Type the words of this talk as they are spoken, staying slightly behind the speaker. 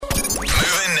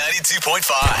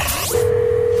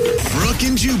92.5. Brooke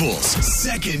and Jubal's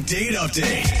second date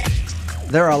update.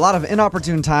 There are a lot of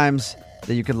inopportune times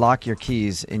that you could lock your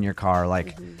keys in your car,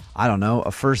 like, I don't know,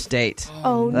 a first date.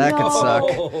 Oh, That no. could suck.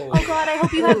 Oh, God, I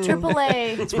hope you have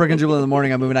AAA. It's Brooke and Jubal in the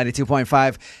morning. I'm moving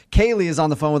 92.5. Kaylee is on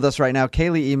the phone with us right now.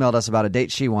 Kaylee emailed us about a date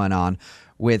she went on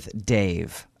with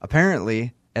Dave.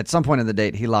 Apparently, at some point in the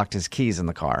date, he locked his keys in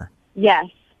the car. Yes,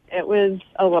 it was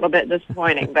a little bit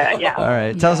disappointing, but yeah. All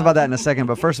right. Tell us about that in a second.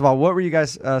 But first of all, what were you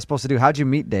guys supposed to do? How'd you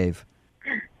meet Dave?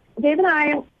 Dave and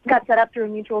I got set up through a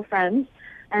mutual friend,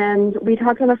 and we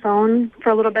talked on the phone for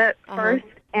a little bit first,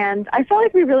 and I felt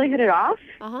like we really hit it off.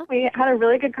 We had a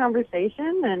really good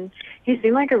conversation, and he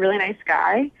seemed like a really nice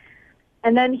guy.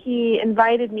 And then he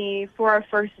invited me for our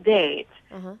first date.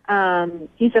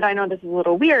 He said, I know this is a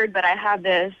little weird, but I have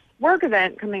this work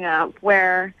event coming up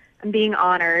where I'm being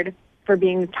honored for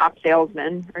being the top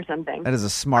salesman or something. That is a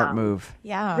smart move.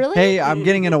 Yeah. Really? Hey, I'm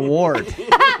getting an award.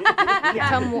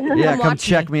 Come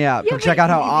check me out. Come check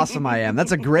out how awesome I am.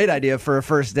 That's a great idea for a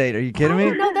first date. Are you kidding me?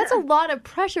 No, that's a lot of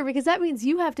pressure because that means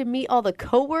you have to meet all the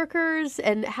coworkers.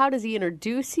 And how does he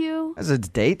introduce you? As a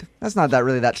date? That's not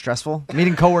really that stressful.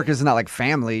 Meeting coworkers is not like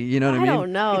family. You know what I mean? I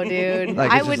don't know, dude.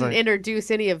 Like, I it's just wouldn't like- introduce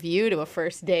any of you to a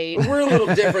first date. We're a little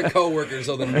different coworkers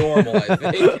than normal, I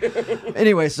think.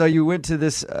 Anyway, so you went to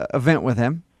this event with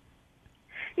him.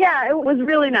 Yeah, it was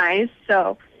really nice.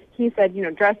 So he said,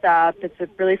 dress up. It's a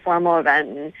really formal event.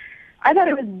 And I thought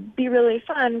it would be really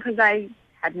fun because I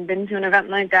hadn't been to an event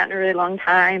like that in a really long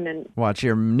time. And Watch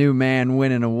your new man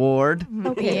win an award.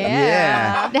 Okay.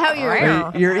 Yeah. Now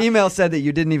you're... Your email said that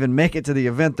you didn't even make it to the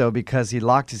event, though, because he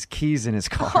locked his keys in his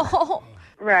car.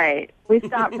 right. We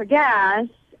stopped for gas,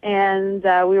 and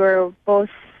we were both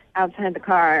outside the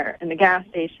car in the gas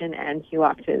station, and he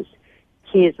locked his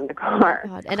keys in the car.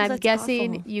 God. And I'm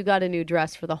guessing you got a new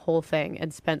dress for the whole thing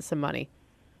and spent some money.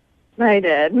 I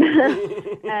did.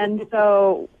 And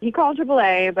so he called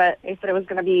AAA, but they said it was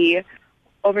going to be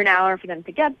over an hour for them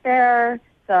to get there.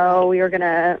 So we were going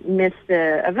to miss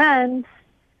the event.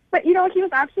 But, he was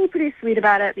actually pretty sweet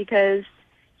about it because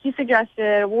he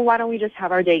suggested, well, why don't we just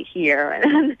have our date here?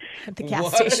 And At the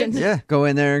gas station. Yeah, go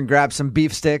in there and grab some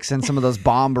beef sticks and some of those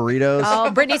bomb burritos. Oh,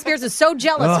 Britney Spears is so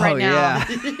jealous right now. Yeah.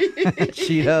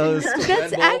 Cheetos.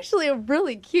 That's actually a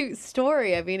really cute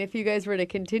story. I mean, if you guys were to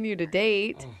continue to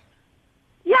date.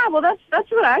 yeah, well, that's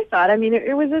what I thought. I mean,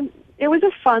 it was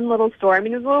a fun little story. I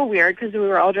mean, it was a little weird because we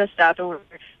were all dressed up and we were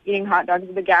eating hot dogs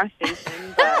at the gas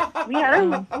station. But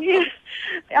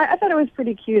I thought it was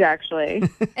pretty cute, actually.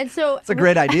 And so It's a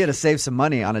great idea to save some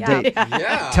money on a date.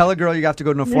 Yeah. Tell a girl you have to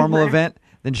go to a formal event,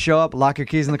 then show up, lock your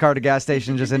keys in the car at a gas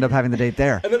station, and just end up having the date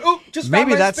there. And then, just found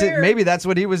Maybe my that's spare. it. Maybe that's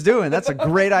what he was doing. That's a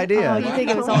great Oh, idea. you think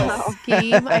it was all a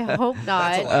scheme? I hope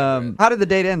not. How did the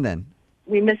date end then?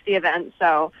 We missed the event,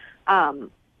 so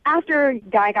after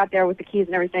Guy got there with the keys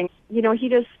and everything,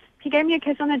 he gave me a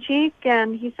kiss on the cheek,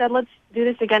 and he said, let's do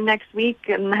this again next week,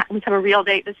 and let's have a real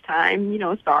date this time,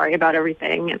 sorry about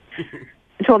everything. And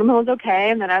I told him it was okay,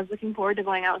 and that I was looking forward to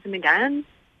going out with him again,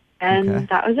 and Okay.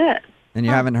 that was it. And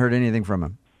you haven't heard anything from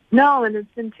him? No, and it's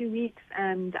been 2 weeks,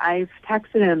 and I've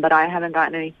texted him, but I haven't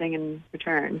gotten anything in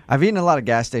return. I've eaten a lot of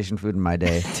gas station food in my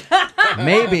day.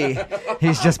 Maybe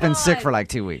he's just been sick for like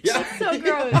 2 weeks. So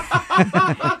gross.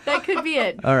 That could be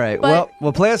it. All right. But- Well,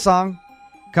 we'll play a song.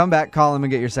 Come back, call him,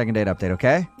 and get your second date update,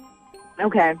 okay?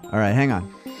 Okay. All right, hang on.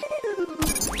 Moving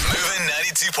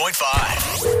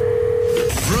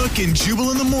 92.5. Brooke and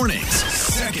Jubal in the mornings.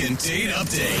 Second date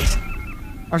update.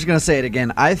 I was going to say it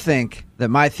again. I think that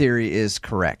my theory is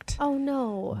correct. Oh,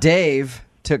 no. Dave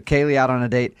took Kaylee out on a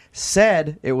date,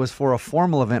 said it was for a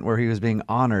formal event where he was being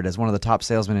honored as one of the top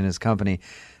salesmen in his company,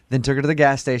 then took her to the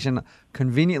gas station,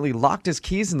 conveniently locked his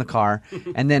keys in the car,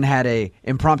 and then had a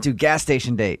impromptu gas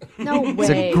station date. No way. It's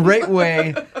a great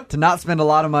way to not spend a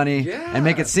lot of money and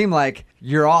make it seem like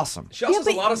you're awesome. She also has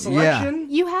a lot of selection.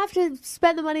 You have to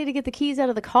spend the money to get the keys out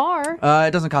of the car.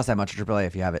 It doesn't cost that much at AAA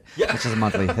if you have it, which is a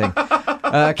monthly thing.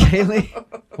 Kaylee,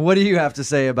 what do you have to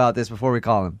say about this before we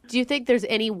call him? Do you think there's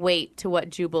any weight to what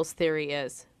Jubal's theory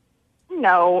is?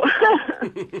 No.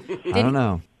 I don't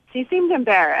know. He seemed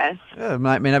embarrassed. It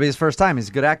may not be his first time. He's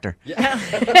a good actor. Well,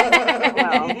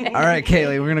 All right,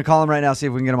 Kaylee, we're going to call him right now, see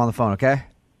if we can get him on the phone, okay?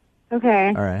 okay.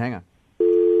 All right, hang on.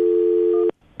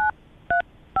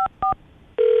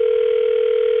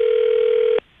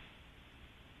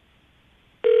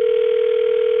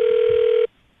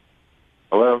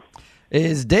 Hello?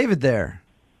 Is David there?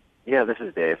 Yeah, this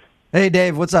is Dave. Hey,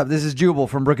 Dave, what's up? This is Jubal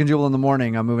from Brooke and Jubal in the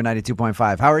Morning. I'm moving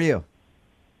 92.5. How are you?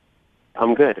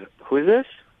 I'm good. Who is this?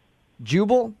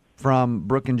 Jubal from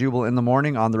Brooke and Jubal in the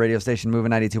Morning on the radio station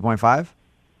Moving 92.5.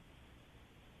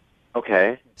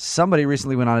 Okay. Somebody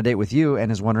recently went on a date with you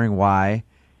and is wondering why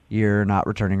you're not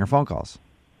returning her phone calls.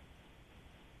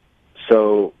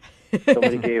 So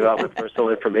somebody gave out my personal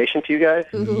information to you guys?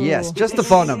 Yes, just the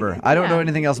phone number. I don't know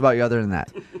anything else about you other than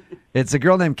that. It's a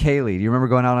girl named Kaylee. Do you remember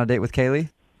going out on a date with Kaylee?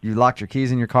 You locked your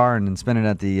keys in your car and then spent it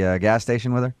at the gas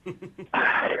station with her?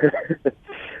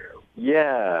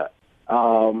 Yeah.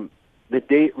 The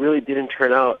date really didn't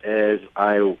turn out as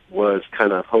I was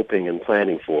kind of hoping and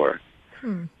planning for.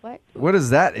 What? What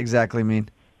does that exactly mean?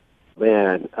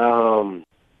 Man,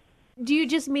 Do you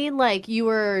just mean like you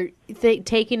were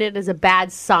taking it as a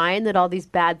bad sign that all these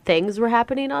bad things were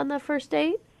happening on the first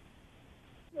date?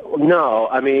 no,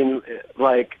 I mean,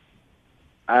 like,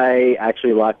 I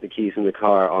actually locked the keys in the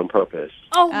car on purpose.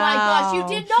 Oh my gosh, you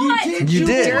did not! You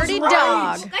did. Dirty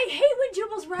dog. I hate when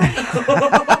Jubal's right.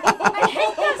 I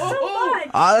hate that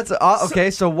so much. Okay,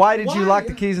 so why did you lock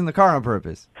the keys in the car on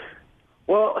purpose?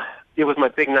 Well, it was my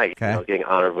big night, Okay. getting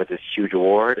honored with this huge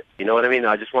award. You know what I mean?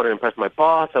 I just wanted to impress my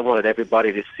boss. I wanted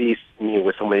everybody to see me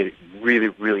with somebody really,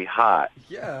 really hot.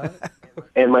 Yeah.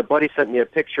 And my buddy sent me a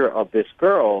picture of this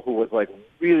girl who was, like,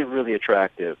 really, really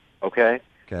attractive, okay?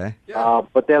 Okay.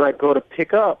 But then I go to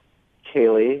pick up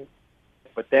Kaylee,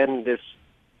 but then this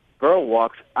girl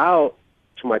walks out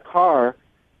to my car,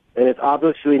 and it's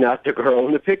obviously not the girl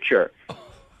in the picture.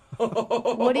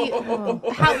 What do you?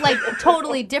 How like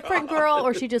totally different girl,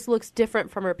 or she just looks different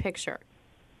from her picture?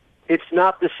 It's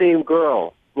not the same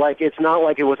girl. Like, it's not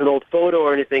like it was an old photo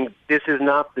or anything. This is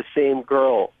not the same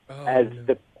girl as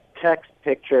the text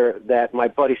picture that my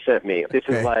buddy sent me. This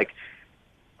Okay. is like,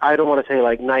 I don't want to say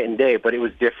like night and day, but it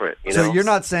was different. You know? So you're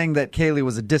not saying that Kaylee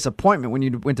was a disappointment when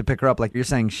you went to pick her up. Like, you're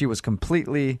saying she was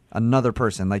completely another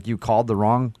person. Like, you called the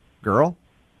wrong girl?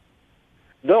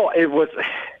 No, it was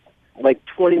like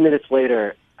 20 minutes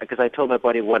later, because I told my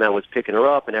buddy when I was picking her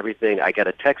up and everything, I got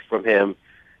a text from him,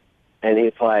 and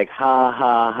he's like, ha,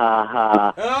 ha, ha,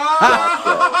 ha.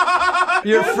 Gotcha.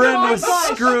 Your friend was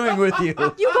screwing with you.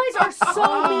 You guys are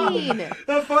so mean.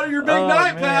 Have fun at your big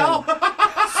night, pal.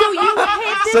 So you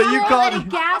hit this So you girl called- at a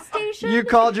gas station? You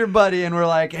called your buddy and were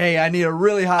like, hey, I need a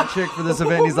really hot chick for this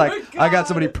event. He's like, I got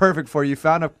somebody perfect for you.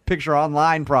 Found a picture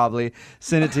online probably,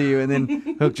 sent it to you, and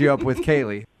then hooked you up with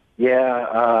Kaylee. Yeah,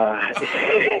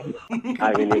 I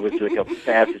mean, it was like a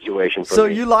bad situation for So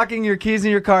me. you locking your keys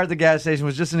in your car at the gas station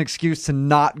was just an excuse to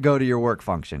not go to your work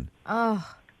function.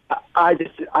 I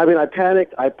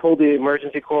panicked. I pulled the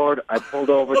emergency cord. I pulled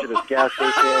over to this gas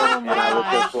station, and I was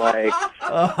just like,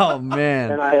 Oh,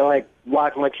 man. and I like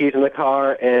locked my keys in the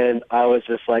car, and I was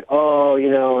just like, oh, you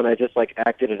know, and I just like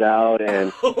acted it out,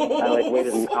 and I like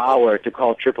waited an hour to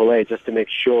call AAA just to make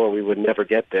sure we would never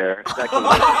get there. Second,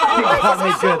 Got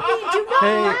me good. Do not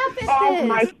Hey. laugh at Oh this.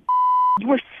 my! You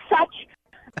were such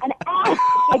an ass.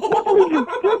 I can't believe you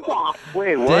did that.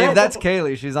 wait, what? Dave, that's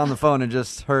Kaylee. She's on the phone and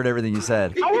just heard everything you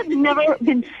said. I have never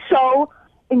been so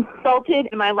insulted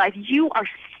in my life. You are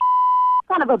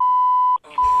son of a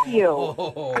you.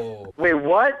 Oh. Wait,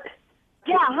 what?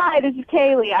 Yeah, hi, this is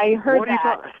Kaylee. I heard What are you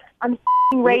that talking-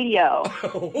 on radio.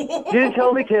 You didn't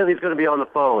tell me Kaylee's going to be on the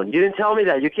phone. You didn't tell me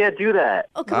that. You can't do that.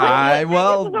 Oh, come on. This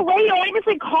was the radio. I just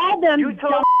like called them. You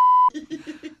told.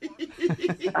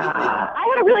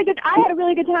 I had a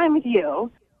really good time with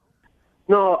you.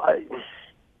 No,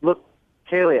 look,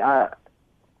 Kaylee,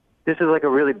 this is like a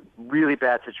really, really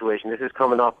bad situation. This is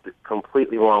coming off the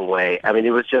completely wrong way. I mean, it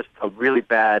was just a really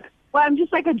bad. Well, I'm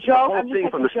just like a joke. whole I'm just thing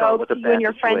like from a the start joke was to a you bad and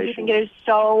your friends. You situation. think it is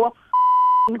so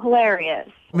hilarious.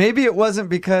 Maybe it wasn't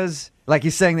because, like,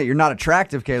 he's saying that you're not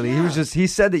attractive, Kaylee. He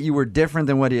said that you were different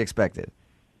than what he expected.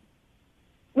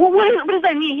 Well, what does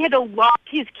that mean? He had to lock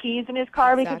his keys in his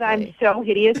car because I'm Exactly. so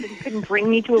hideous that he couldn't bring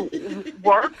me to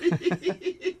work?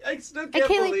 I still And can't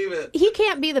Kaylee, believe it. he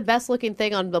can't be the best looking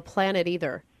thing on the planet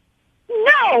either.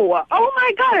 No! Oh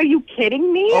my God, are you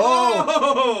kidding me?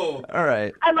 Oh. All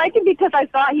right. I liked him because I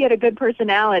thought he had a good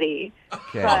personality,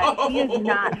 Okay. but he is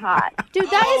not hot. Dude,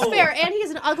 that is fair. And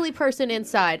he's an ugly person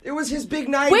inside. It was his big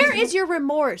night. Where is your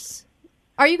remorse?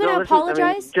 Are you going to No, listen, I mean,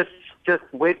 apologize? just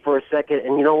wait for a second,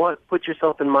 and you know what? Put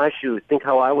yourself in my shoes. Think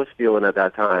how I was feeling at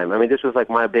that time. I mean, this was like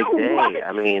my big day. What?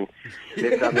 I mean,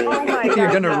 Oh my God, You're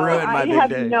gonna no. ruin my big I have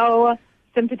day. no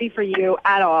sympathy for you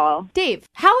at all. Dave,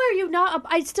 how are you not?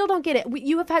 I still don't get it.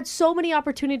 You have had so many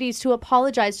opportunities to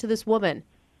apologize to this woman.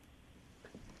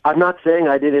 I'm not saying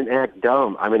I didn't act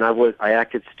dumb. I mean, I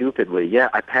acted stupidly. Yeah,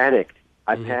 I panicked.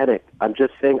 I panicked. I'm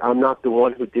just saying I'm not the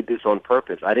one who did this on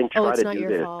purpose. I didn't try Oh, it's to not do your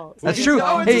this. fault. It's That's not true. your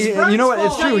fault. it's his Hey, you know what?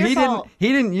 friend's It's fault. true. It's not He your didn't. fault.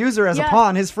 He didn't use her as a Yeah.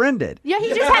 pawn. His friend did. Yeah, he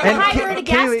just had to hire her at a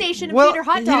gas Kaylee- station and well, feed her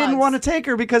hot dogs. He didn't want to take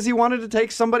her because he wanted to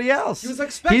take somebody else. He was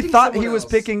expecting He thought someone he was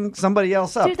else. picking somebody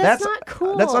else up. Dude, that's not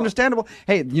cool. That's understandable.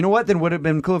 Hey, you know what? Then would have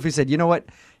been cool if he said, "You know what?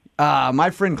 My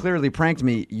friend clearly pranked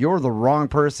me. You're the wrong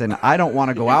person. I don't want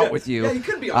to go out with you. Yeah, he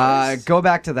could be honest. Go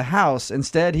back to the house."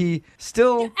 Instead, he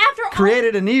still After all-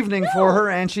 created an evening for her,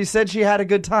 and she said she had a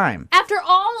good time. After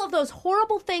all of those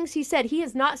horrible things he said, he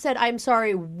has not said "I'm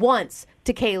sorry" once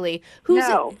to Kaylee. Who's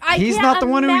No. I He's can't not the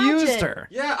one who imagine. used her.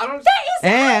 Yeah, I don't.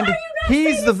 And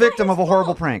he's the victim of a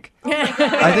horrible prank.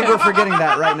 I think we're forgetting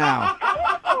that right now.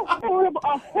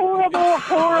 A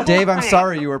horrible Dave, I'm prank.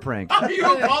 sorry you were pranked. You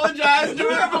apologize to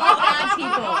him. Bad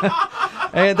people.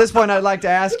 Hey, at this point, I'd like to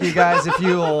ask you guys if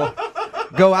you'll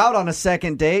go out on a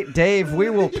second date. Dave, we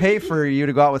will pay for you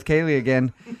to go out with Kaylee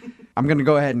again. I'm going to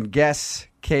go ahead and guess,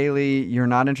 Kaylee, you're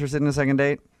not interested in a second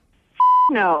date?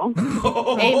 No.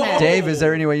 Amen. Dave, is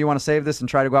there any way you want to save this and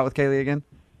try to go out with Kaylee again?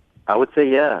 I would say,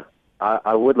 yeah.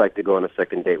 I would like to go on a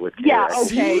second date with Kayla. Yeah, I think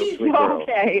she's a okay. sweet girl.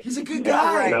 Okay. He's a good And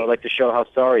guy. I would like to show how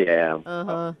sorry I am.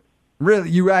 Uh-huh. Really?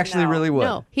 You actually No. really would?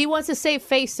 No, he wants to save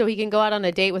face so he can go out on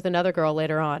a date with another girl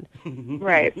later on.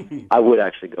 Right. I would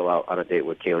actually go out on a date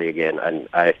with Kaylee again, and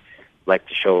I like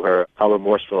to show her how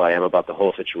remorseful I am about the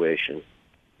whole situation.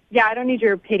 Yeah, I don't need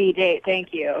your pity date.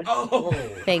 Thank you. Oh.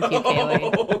 Thank you,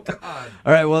 Kaylee. Oh, God.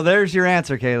 All right, well, there's your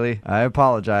answer, Kaylee. I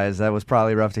apologize. That was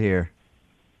probably rough to hear.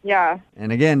 Yeah.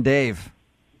 And again, Dave,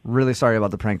 really sorry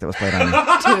about the prank that was played on you.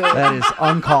 That is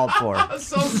uncalled for. I'm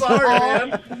so sorry,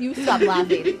 man. You stop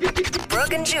laughing.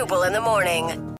 Brooke and Jubal in the morning.